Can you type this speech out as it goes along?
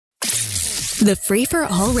The Free for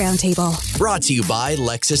All Roundtable. Brought to you by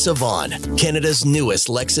Lexus Avon, Canada's newest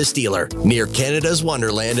Lexus dealer, near Canada's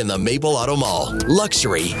Wonderland in the Maple Auto Mall.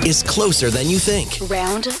 Luxury is closer than you think.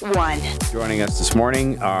 Round one. Joining us this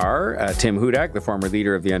morning are Tim Hudak, the former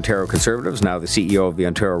leader of the Ontario Conservatives, now the CEO of the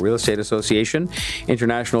Ontario Real Estate Association,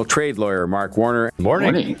 international trade lawyer Mark Warner.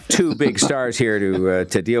 Morning. Two big stars here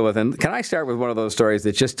to deal with. And can I start with one of those stories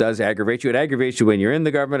that just does aggravate you? It aggravates you when you're in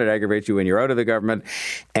the government. It aggravates you when you're out of the government.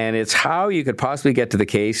 And it's how you could possibly get to the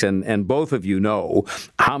case, and both of you know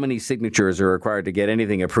how many signatures are required to get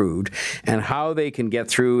anything approved and how they can get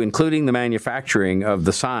through, including the manufacturing of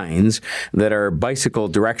the signs that are bicycle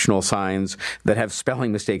directional signs that have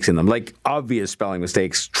spelling mistakes in them, like obvious spelling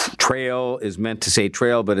mistakes. Trail is meant to say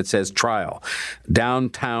trail, but it says trial.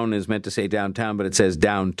 Downtown is meant to say downtown, but it says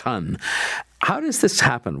downton. How does this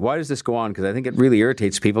happen? Why does this go on? Because I think it really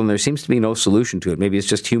irritates people, and there seems to be no solution to it. Maybe it's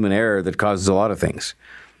just human error that causes a lot of things.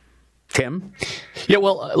 Tim? Yeah,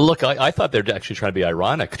 well, look, I thought they're actually trying to be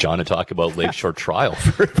ironic, John, and talk about Lakeshore Trial,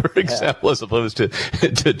 for example, as opposed to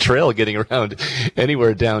trail getting around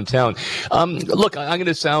anywhere downtown. Look, I'm going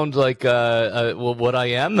to sound like what I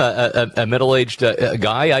am, a middle-aged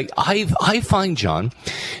guy. I find, John,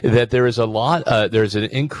 that there is there's an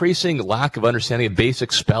increasing lack of understanding of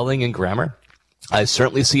basic spelling and grammar. I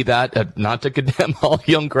certainly see that, not to condemn all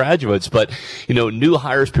young graduates, but, new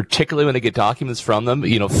hires, particularly when they get documents from them,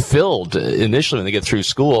 filled initially when they get through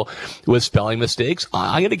school with spelling mistakes.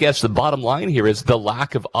 I'm going to guess the bottom line here is the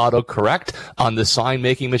lack of autocorrect on the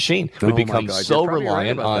sign-making machine. We become so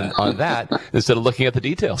reliant on that instead of looking at the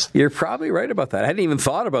details. You're probably right about that. I hadn't even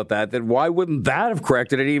thought about that why wouldn't that have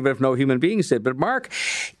corrected it even if no human beings did? But Mark,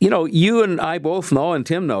 you and I both know, and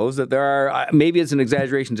Tim knows, that there are, maybe it's an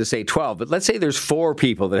exaggeration to say 12, but let's say there's 4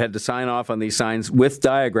 people that had to sign off on these signs with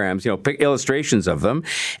diagrams, illustrations of them.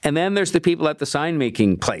 And then there's the people at the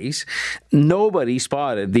sign-making place. Nobody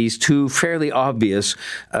spotted these 2 fairly obvious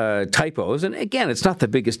typos. And again, it's not the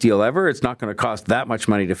biggest deal ever. It's not going to cost that much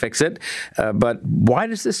money to fix it. But why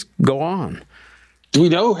does this go on? Do we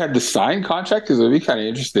know who had the sign contract? Because it would be kind of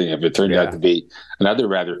interesting if it turned out to be another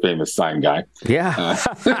rather famous sign guy. Yeah.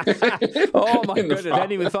 Oh, my goodness. I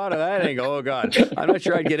hadn't even thought of that angle. Oh, God. I'm not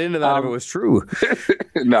sure I'd get into that if it was true.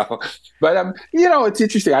 No. But, it's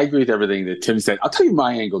interesting. I agree with everything that Tim said. I'll tell you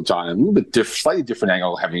my angle, John, a little bit slightly different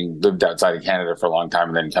angle, having lived outside of Canada for a long time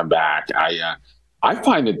and then come back. I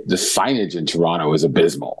find that the signage in Toronto is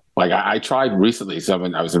abysmal. Like, I tried recently,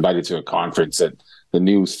 I was invited to a conference at the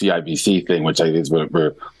new CIBC thing, which I think is what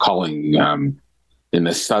we're calling in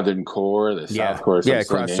the southern core, the south core.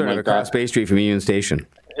 Across Bay Street from Union Station.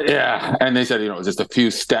 Yeah, and they said, it was just a few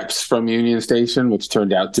steps from Union Station, which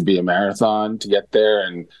turned out to be a marathon to get there.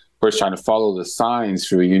 And of course, trying to follow the signs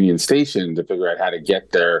through Union Station to figure out how to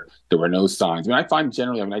get there. There were no signs. I find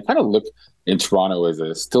generally, I kind of look in Toronto as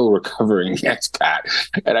a still recovering expat.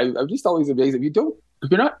 And I'm just always amazed if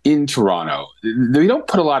you're not in Toronto, they don't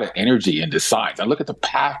put a lot of energy into signs. I look at the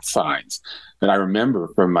path signs that I remember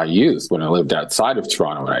from my youth when I lived outside of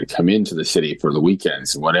Toronto and I'd come into the city for the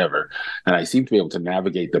weekends and whatever. And I seem to be able to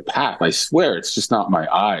navigate the path. I swear it's just not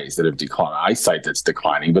my eyes that have declined, eyesight that's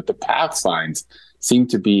declining, but the path signs seem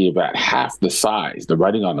to be about half the size, the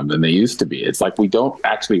writing on them, than they used to be. It's like we don't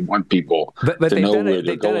actually want people to know where they're going.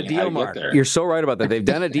 They've done a deal, Mark. You're so right about that. They've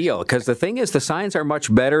done a deal because the thing is the signs are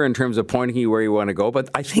much better in terms of pointing you where you want to go, but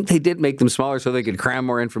I think they did make them smaller so they could cram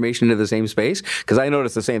more information into the same space because I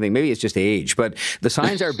noticed the same thing. Maybe it's just age, but the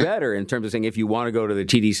signs are better in terms of saying if you want to go to the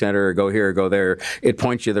TD Centre or go here or go there, it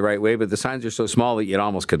points you the right way, but the signs are so small that you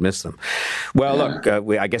almost could miss them. Well, look,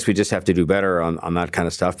 I guess we just have to do better on that kind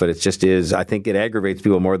of stuff, but it just is, I think it aggravates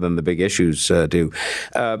people more than the big issues do.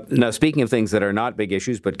 Now, speaking of things that are not big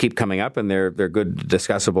issues but keep coming up, and they're good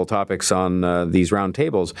discussable topics on these round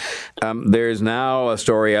tables, there's now a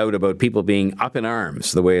story out about people being up in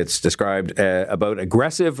arms, the way it's described, about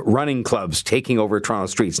aggressive running clubs taking over Toronto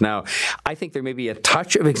streets. Now, I think there may be a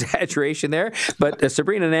touch of exaggeration there, but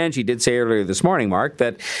Sabrina Nanji did say earlier this morning, Mark,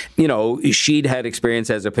 that, she'd had experience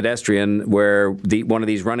as a pedestrian where one of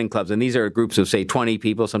these running clubs, and these are groups of, say, 20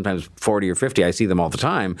 people, sometimes 40 or 50, I see them all the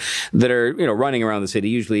time, that are running around the city,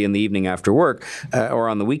 usually in the evening after work or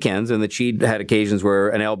on the weekends, and that she'd had occasions where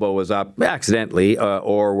an elbow was up accidentally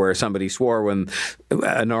or where somebody swore when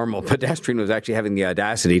a normal pedestrian was actually having the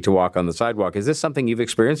audacity to walk on the sidewalk. Is this something you've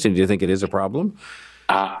experienced, and do you think it is a problem?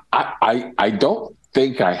 I don't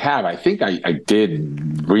think I have. I think I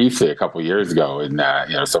did briefly a couple of years ago in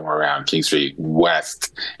somewhere around King Street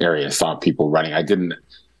West area, saw people running.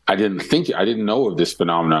 I I didn't know of this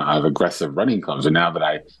phenomenon of aggressive running clubs. And now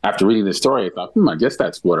that after reading this story, I thought, I guess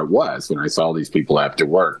that's what it was when I saw these people after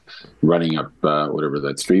work running up whatever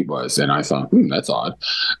that street was. And I thought, that's odd.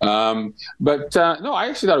 But no, I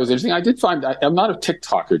actually thought it was interesting. I did find, I'm not a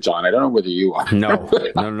TikToker, John. I don't know whether you are. No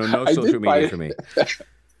social media for me.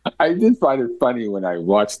 I did find it funny when I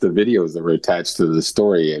watched the videos that were attached to the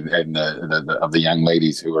story and of the young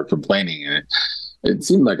ladies who were complaining. And it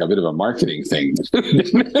seemed like a bit of a marketing thing. They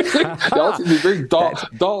all seem to be very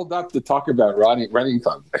dolled up to talk about running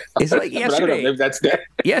clubs. It's like yesterday. I don't know, maybe that's that.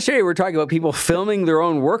 Yesterday, we were talking about people filming their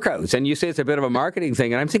own workouts, and you say it's a bit of a marketing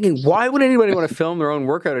thing. And I'm thinking, why would anybody want to film their own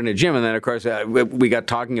workout in a gym? And then, of course, we got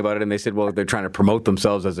talking about it, and they said, well, they're trying to promote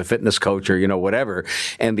themselves as a fitness coach or, whatever.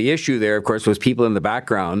 And the issue there, of course, was people in the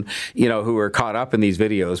background, who were caught up in these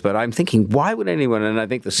videos. But I'm thinking, why would anyone? And I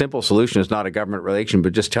think the simple solution is not a government relation,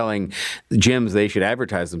 but just telling gyms they should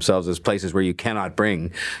advertise themselves as places where you cannot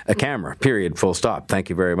bring a camera, period, full stop. Thank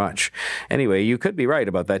you very much. Anyway, you could be right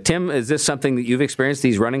about that. Tim, is this something that you've experienced,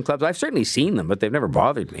 these running clubs? I've certainly seen them, but they've never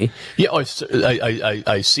bothered me. Yeah,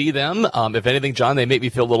 I see them. If anything, John, they make me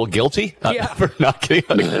feel a little guilty for not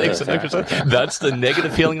getting some exercise. That's the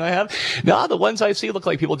negative feeling I have. No, the ones I see look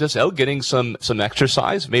like people just out getting some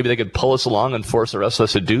exercise. Maybe they could pull us along and force the rest of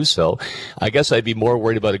us to do so. I guess I'd be more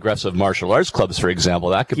worried about aggressive martial arts clubs, for example.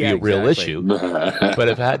 That could be a real issue. But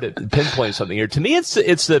if I had to pinpoint something here, to me, it's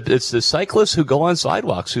the cyclists who go on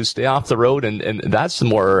sidewalks, who stay off the road, and that's the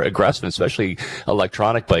more aggressive, especially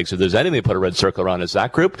electronic bikes. If there's anything to put a red circle around, it's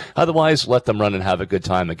that group. Otherwise, let them run and have a good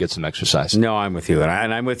time and get some exercise. No, I'm with you.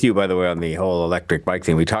 And I'm with you, by the way, on the whole electric bike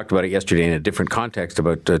thing. We talked about it yesterday in a different context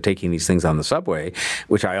about taking these things on the subway,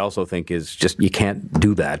 which I also think is just, you can't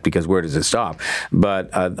do that because where does it stop? But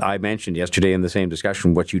I mentioned yesterday in the same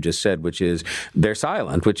discussion what you just said, which is they're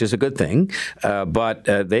silent, which is a good thing, but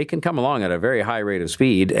they can come along at a very high rate of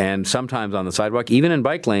speed, and sometimes on the sidewalk, even in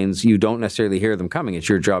bike lanes, you don't necessarily hear them coming. It's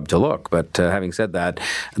your job to look. But having said that,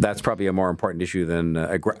 that's probably a more important issue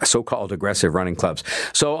than so-called aggressive running clubs.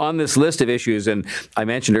 So on this list of issues, and I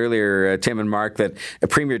mentioned earlier, Tim and Mark, that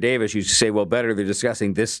Premier Davis used to say, well, better they're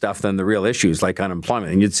discussing this stuff than the real issues like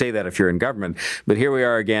unemployment. And you'd say that if you're in government. But here we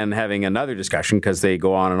are again having another discussion, because they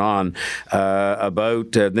go on and on,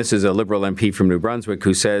 about, this is a Liberal MP from New Brunswick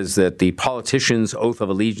who says that the politician's oath of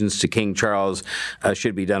allegiance to King Charles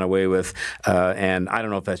should be done away with. And I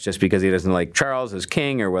don't know if that's just because he doesn't like Charles as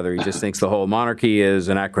king, or whether he just thinks the whole monarchy is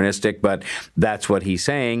anachronistic, but that's what he's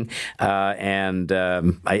saying.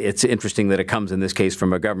 It's interesting that it comes in this case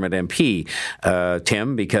from a government MP,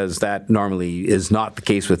 Tim, because that normally is not the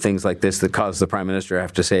case with things like this that cause the Prime Minister to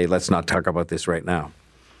have to say, let's not talk about this right now.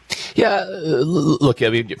 Yeah, look, I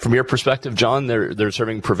mean, from your perspective, John, they're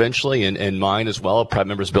serving provincially, and mine as well. Prime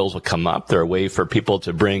Members' bills will come up. They're a way for people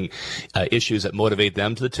to bring issues that motivate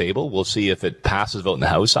them to the table. We'll see if it passes vote in the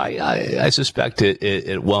House. I suspect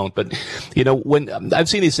it won't. But, when I've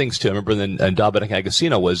seen these things too. I remember then Dominic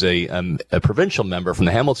Agostino was a provincial member from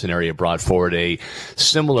the Hamilton area, brought forward a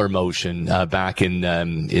similar motion back in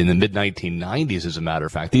the mid-1990s, as a matter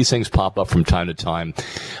of fact. These things pop up from time to time.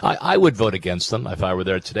 I would vote against them. If I were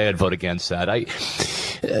there today, I'd vote against that. I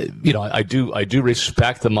do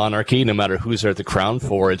respect the monarchy, no matter who's there at the crown,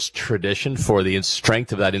 for its tradition, for the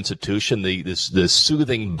strength of that institution, the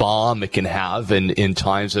soothing balm it can have in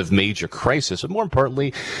times of major crisis. But more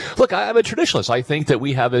importantly, look, I'm a traditionalist. I think that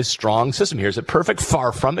we have a strong system here. Is it perfect?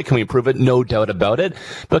 Far from it. Can we improve it? No doubt about it.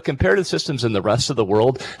 But compared to systems in the rest of the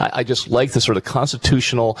world, I just like the sort of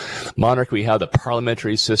constitutional monarchy we have, the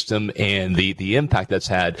parliamentary system, and the impact that's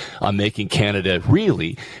had on making Canada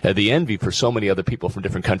really the envy for so many other people from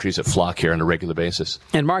different countries that flock here on a regular basis.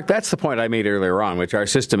 And Mark, that's the point I made earlier on, which our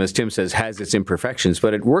system, as Tim says, has its imperfections,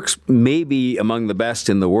 but it works maybe among the best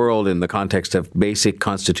in the world in the context of basic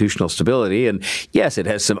constitutional stability. And yes, it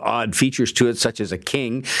has some odd features to it, such as a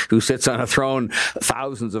king who sits on a throne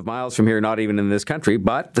thousands of miles from here, not even in this country,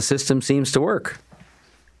 but the system seems to work.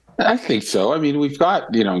 I think so. I mean, we've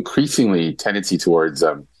got, increasingly tendency towards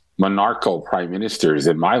monarchical prime ministers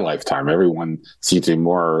in my lifetime. Everyone seems to be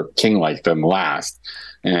more king-like than last.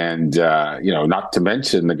 And, not to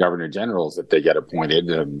mention the governor generals that they get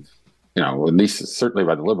appointed, at least certainly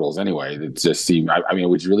by the Liberals anyway. It just seemed,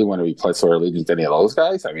 would you really want to be pledged or allegiance to any of those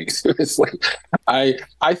guys? I mean, seriously,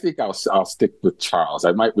 I think I'll stick with Charles.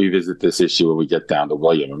 I might revisit this issue when we get down to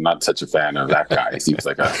William. I'm not such a fan of that guy. He seems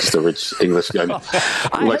like just a rich English guy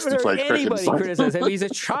who likes to play cricket. Anybody criticize him. He's a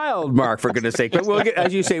child, Mark, for goodness sake. But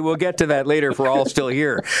as you say, we'll get to that later if we're all still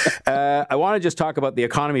here. I want to just talk about the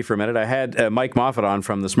economy for a minute. I had Mike Moffat on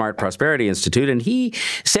from the Smart Prosperity Institute, and he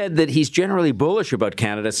said that he's generally bullish about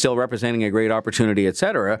Canada still representing representing a great opportunity,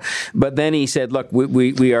 etc. But then he said, look,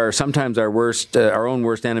 we are sometimes our own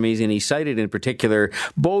worst enemies. And he cited in particular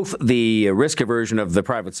both the risk aversion of the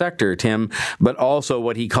private sector, Tim, but also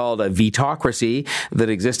what he called a vetocracy that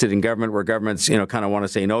existed in government, where governments, kind of want to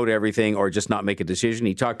say no to everything or just not make a decision.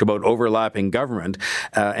 He talked about overlapping government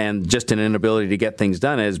and just an inability to get things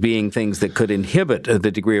done as being things that could inhibit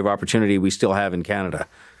the degree of opportunity we still have in Canada.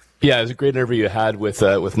 Yeah, it was a great interview you had with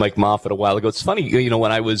Mike Moffat a while ago. It's funny,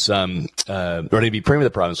 when I was running to be Premier of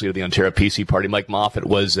the province, leader of the Ontario PC Party, Mike Moffat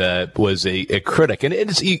was a critic. And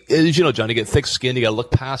it's, as you know, John, you get thick skin, you got to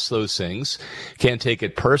look past those things. Can't take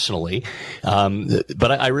it personally.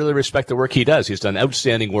 But I really respect the work he does. He's done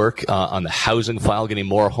outstanding work on the housing file, getting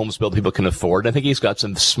more homes built people can afford. I think he's got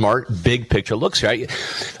some smart, big picture looks here.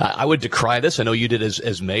 I would decry this. I know you did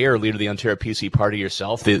as mayor, leader of the Ontario PC Party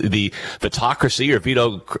yourself. The vetocracy or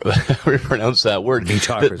veto. Pronounce that word.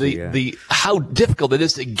 The how difficult it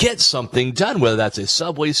is to get something done, whether that's a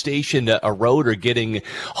subway station, a road, or getting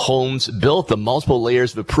homes built. The multiple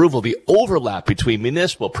layers of approval, the overlap between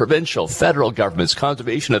municipal, provincial, federal governments,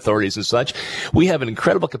 conservation authorities, and such. We have an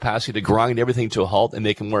incredible capacity to grind everything to a halt and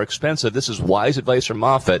make it more expensive. This is wise advice from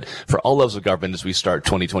Moffat for all levels of government as we start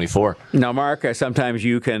 2024. Now, Mark, sometimes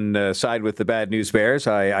you can side with the bad news bears.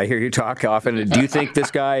 I hear you talk often. Do you think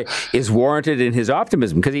this guy is warranted in his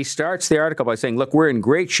optimism? Because he starts the article by saying, look, we're in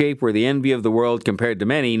great shape. We're the envy of the world compared to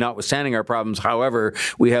many, notwithstanding our problems. However,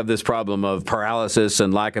 we have this problem of paralysis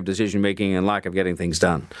and lack of decision-making and lack of getting things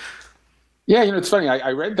done. Yeah, it's funny.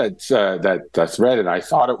 I read that thread and I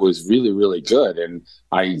thought it was really, really good. And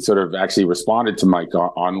I sort of actually responded to Mike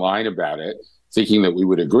online about it, thinking that we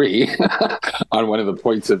would agree on one of the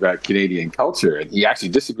points about Canadian culture. And he actually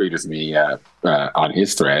disagreed with me on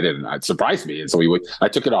his thread, and it surprised me. And so I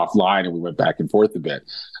took it offline and we went back and forth a bit.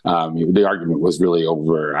 The argument was really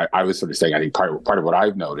over. I was sort of saying, I think part of what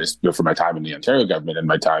I've noticed from my time in the Ontario government and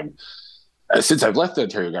my time since I've left the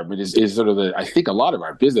Ontario government is sort of I think a lot of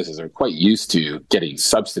our businesses are quite used to getting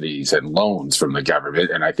subsidies and loans from the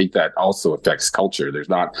government. And I think that also affects culture. There's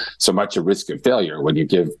not so much a risk of failure when you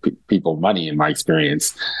give people money, in my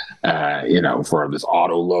experience, for this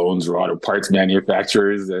auto loans or auto parts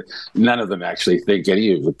manufacturers. None of them actually think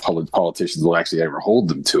any of the politicians will actually ever hold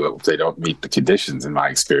them to it if they don't meet the conditions, in my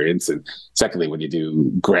experience. And secondly, when you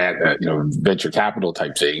do grant, venture capital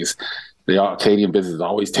type things, Canadian businesses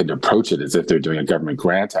always tend to approach it as if they're doing a government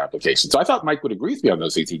grant application. So I thought Mike would agree with me on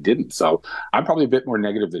those things. He didn't. So I'm probably a bit more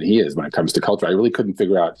negative than he is when it comes to culture. I really couldn't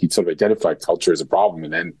figure out. He'd sort of identified culture as a problem,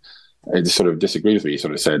 and then he sort of disagreed with me. He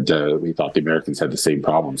sort of said he thought the Americans had the same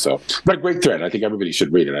problem. So, but a great thread. I think everybody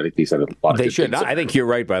should read it. I think he said a lot of They should. I think you're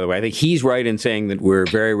right, by the way. I think he's right in saying that we're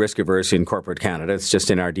very risk averse in corporate Canada. It's just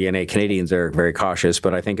in our DNA. Canadians are very cautious,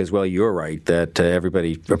 but I think as well you're right that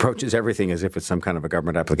everybody approaches everything as if it's some kind of a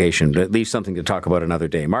government application. But it leaves something to talk about another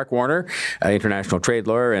day. Mark Warner, international trade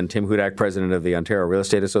lawyer, and Tim Hudak, president of the Ontario Real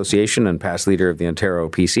Estate Association and past leader of the Ontario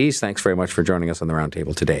PCs. Thanks very much for joining us on the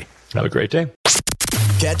Roundtable today. Have a great day.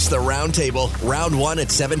 Catch the Roundtable, Round 1 at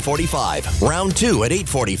 7:45, Round 2 at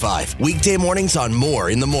 8:45. Weekday mornings on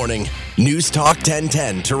More in the Morning. News Talk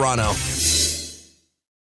 1010, Toronto.